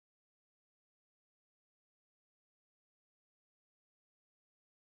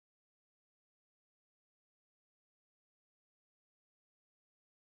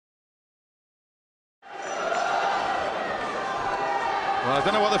Well, I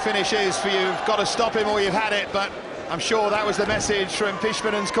don't know what the finish is for you. You've got to stop him or you've had it, but I'm sure that was the message from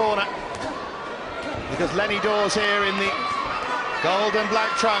Piispanen's corner. Because Lenny Daws here in the gold and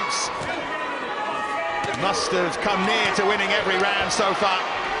black trunks must have come near to winning every round so far.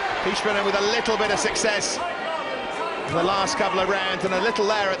 Piispanen with a little bit of success in the last couple of rounds and a little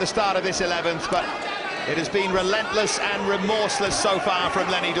there at the start of this 11th, but it has been relentless and remorseless so far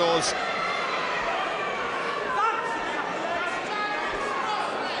from Lenny Daws.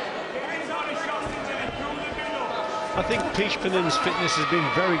 I think Piispanen's fitness has been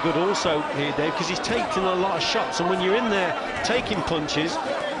very good also here, Dave, because he's taken a lot of shots, and when you're in there taking punches,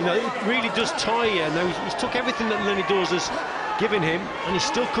 you know, it really does tire you. Now he's took everything that Lenny Daws has given him, and he's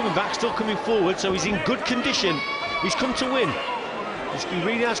still coming back, still coming forward, so he's in good condition. He's come to win. He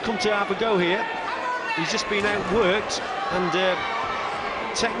really has come to have a go here. He's just been outworked, and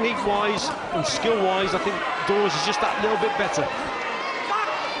technique-wise and skill-wise, I think Daws is just that little bit better.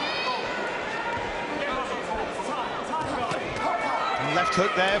 Left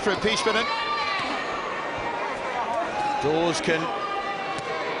hook there for Piispanen. Daws can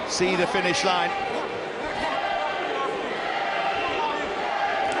see the finish line.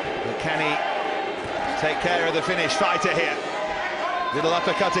 But can he take care of the finish fighter here? Little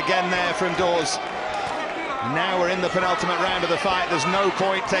uppercut again there from Daws. Now we're in the penultimate round of the fight. There's no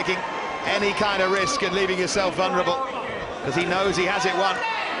point taking any kind of risk and leaving yourself vulnerable, because he knows he has it won.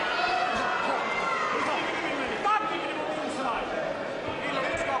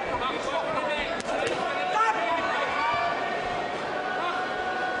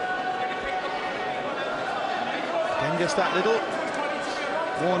 Just that little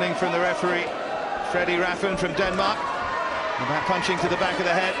warning from the referee, Freddie Raffen from Denmark, about punching to the back of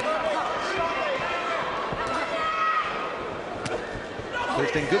the head.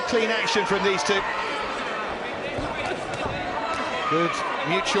 There's been good clean action from these two. Good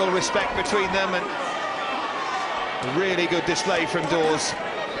mutual respect between them, and a really good display from Daws.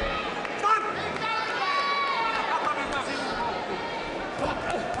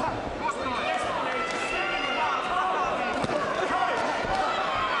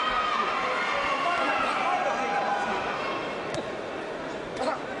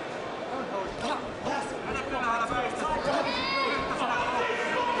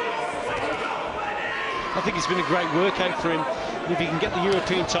 I think it's been a great workout for him. If he can get the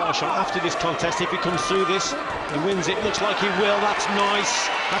European title shot after this contest, if he comes through this and wins it, looks like he will. That's nice,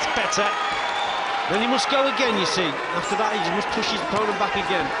 that's better. Then he must go again, you see. After that, he must push his opponent back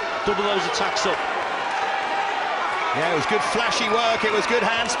again. Double those attacks up. Yeah, it was good flashy work, it was good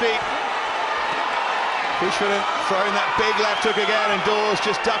hand speed. Piispanen throwing that big left hook again, and Daws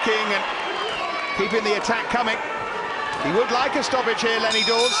just ducking and keeping the attack coming. He would like a stoppage here, Lenny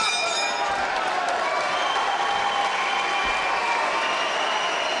Daws.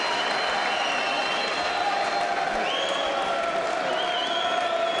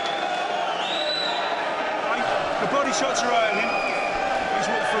 Body shots are early. Just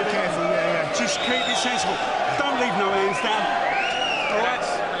walk through careful, yeah. Just keep it sensible. Don't leave no hands down. All right?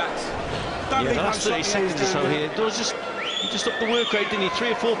 Relax. Don't leave the last 30 seconds or so here. Daws just upped the work rate, didn't he?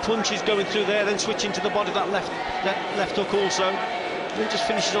 3 or 4 punches going through there, then switching to the body, that left hook also. Then just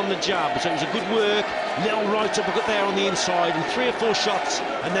finishes on the jab. So it was a good work. Little right uppercut there on the inside, and 3 or 4 shots,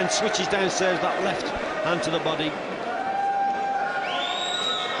 and then switches downstairs, that left hand to the body.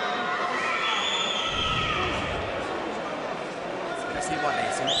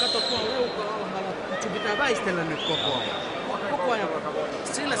 Kato tuolla ulkoa alhaalla, mutta sun pitää väistellä nyt koko ajan. Koko ajan.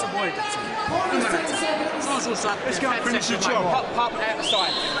 Sillä sä voitat sen. Ymmärrätkö? Se on sun sattu. Let's go and finish the job. Pop out the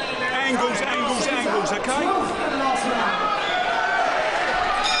side. Angles, angles, angles, okay?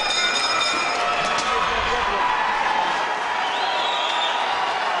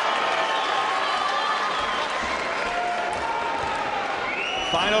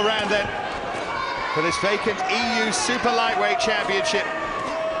 Final round then for this vacant EU Super Lightweight Championship.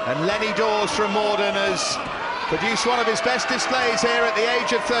 And Lenny Daws from Morden has produced one of his best displays here at the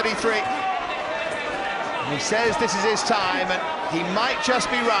age of 33. And he says this is his time, and he might just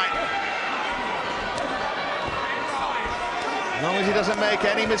be right. As long as he doesn't make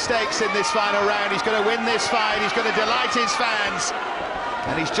any mistakes in this final round, he's going to win this fight, he's going to delight his fans.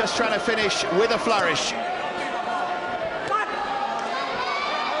 And he's just trying to finish with a flourish.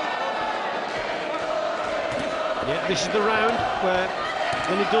 Yeah, this is the round where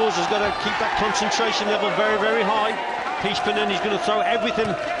Lenny Daws has got to keep that concentration level very, very high. Piispanen, he's going to throw everything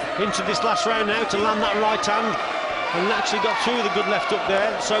into this last round now to land that right hand, and actually got through the good left up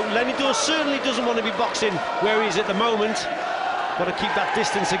there. So Lenny Daws certainly doesn't want to be boxing where he is at the moment. Got to keep that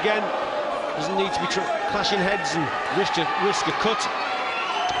distance again. Doesn't need to be clashing heads and risk a cut.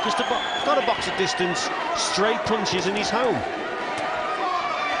 Just got a box of distance, straight punches, and he's home.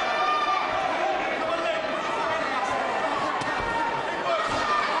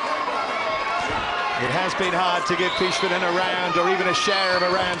 It has been hard to give Piispanen a round, or even a share of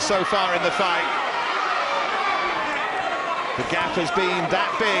a round so far in the fight. The gap has been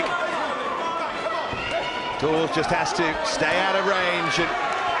that big. Daws just has to stay out of range and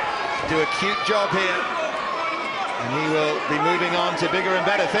do a cute job here. And he will be moving on to bigger and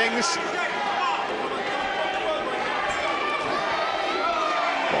better things.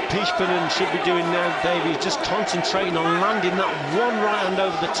 What Piispanen should be doing now, Dave, is just concentrating on landing that one right hand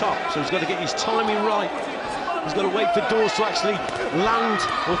over the top. So he's got to get his timing right. He's got to wait for Daws to actually land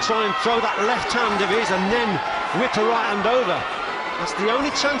or try and throw that left hand of his and then whip a right hand over. That's the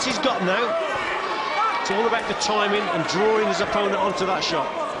only chance he's got now. It's all about the timing and drawing his opponent onto that shot.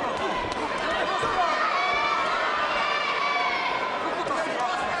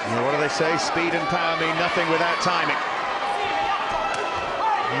 What do they say? Speed and power mean nothing without timing.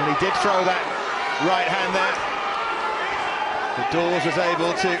 And he did throw that right hand there. But Daws was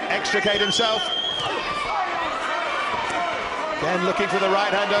able to extricate himself. Again, looking for the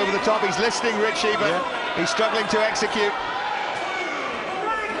right hand over the top. He's listening, Richie, but he's struggling to execute.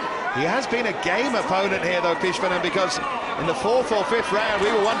 He has been a game opponent here, though, Piispanen, because in the 4th or 5th round,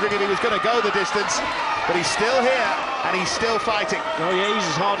 we were wondering if he was going to go the distance. But he's still here, and he's still fighting. Oh yeah, he's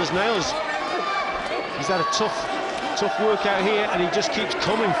as hard as nails. He's had a tough workout here, and he just keeps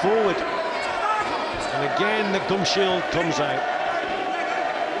coming forward. And again, the gum shield comes out.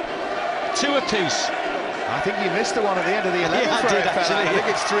 2 apiece. I think you missed the one at the end of the 11th round. I did, actually. I think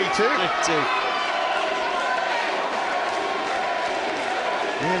it's 3-2. 3-2.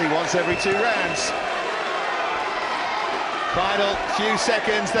 Nearly once every 2 rounds. Final few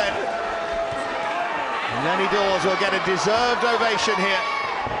seconds then. Lenny Daws will get a deserved ovation here.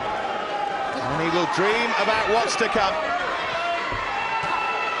 And he will dream about what's to come.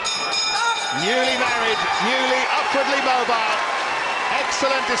 Newly married, newly upwardly mobile.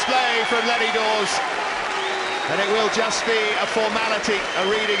 Excellent display from Lenny Daws. And it will just be a formality, a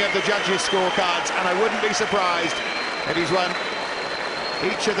reading of the judges' scorecards. And I wouldn't be surprised if he's won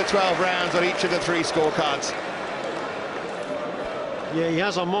each of the 12 rounds on each of the 3 scorecards. Yeah, he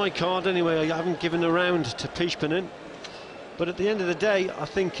has on my card anyway. I haven't given a round to Piispanen. But at the end of the day, I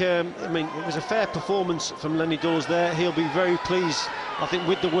think, I mean, it was a fair performance from Lenny Daws there. He'll be very pleased, I think,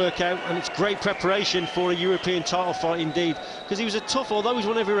 with the workout, and it's great preparation for a European title fight indeed. Because he was a tough, although he's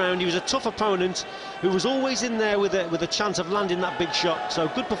won every round, he was a tough opponent who was always in there with a chance of landing that big shot. So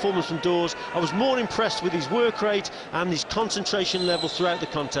good performance from Daws. I was more impressed with his work rate and his concentration level throughout the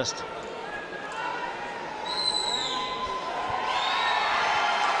contest.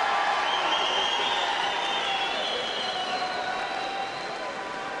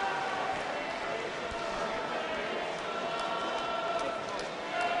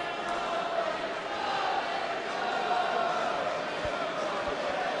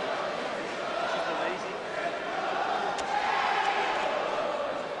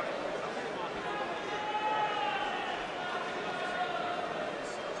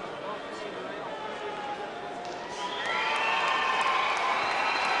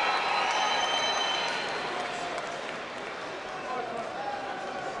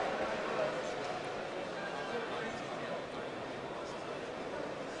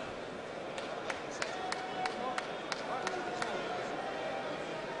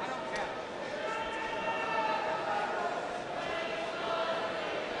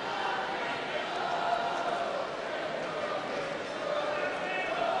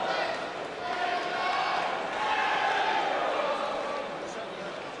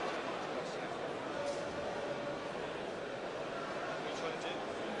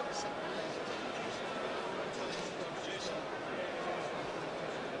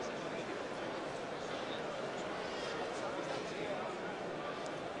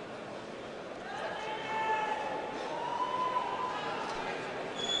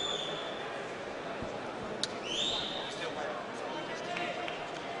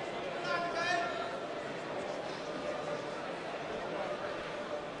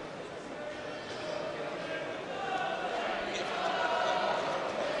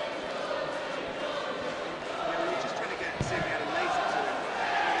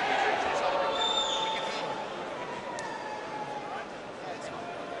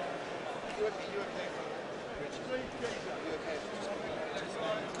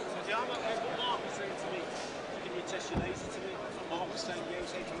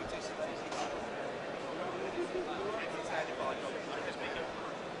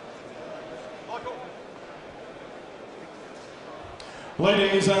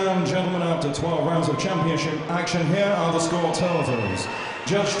 Ladies and gentlemen, after 12 rounds of championship action, here are the score totals.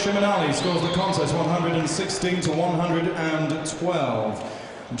 Judge Chiminali scores the contest 116 to 112.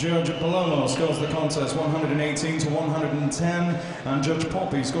 Judge Palolo scores the contest 118 to 110, and Judge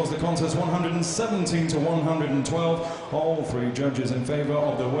Poppy scores the contest 117 to 112. All three judges in favor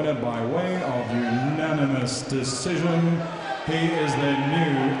of the winner by way of unanimous decision. He is the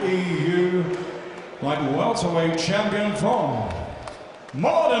new EU Light Welterweight champion from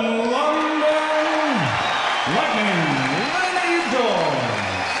Modern London, Lightning, Lenny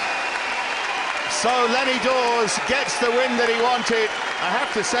Daws. So Lenny Daws gets the win that he wanted. I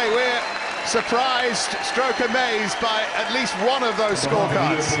have to say we're surprised, stroke amazed by at least one of those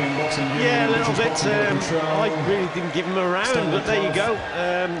scorecards. Yeah, a little bit. I really didn't give him a round, but there you go.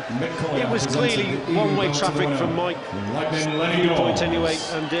 It was clearly one-way traffic from my viewpoint anyway,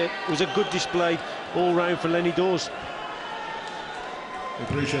 and it was a good display all round for Lenny Daws.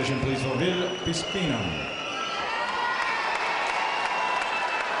 Appreciation please for Ville, Piispanen.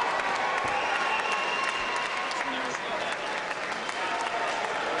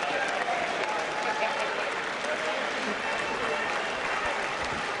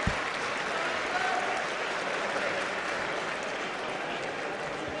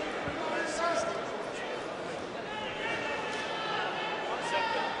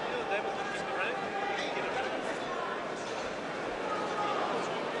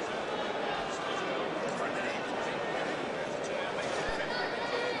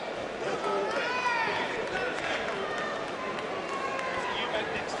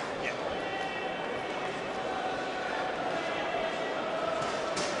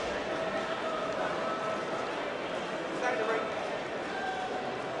 The ring.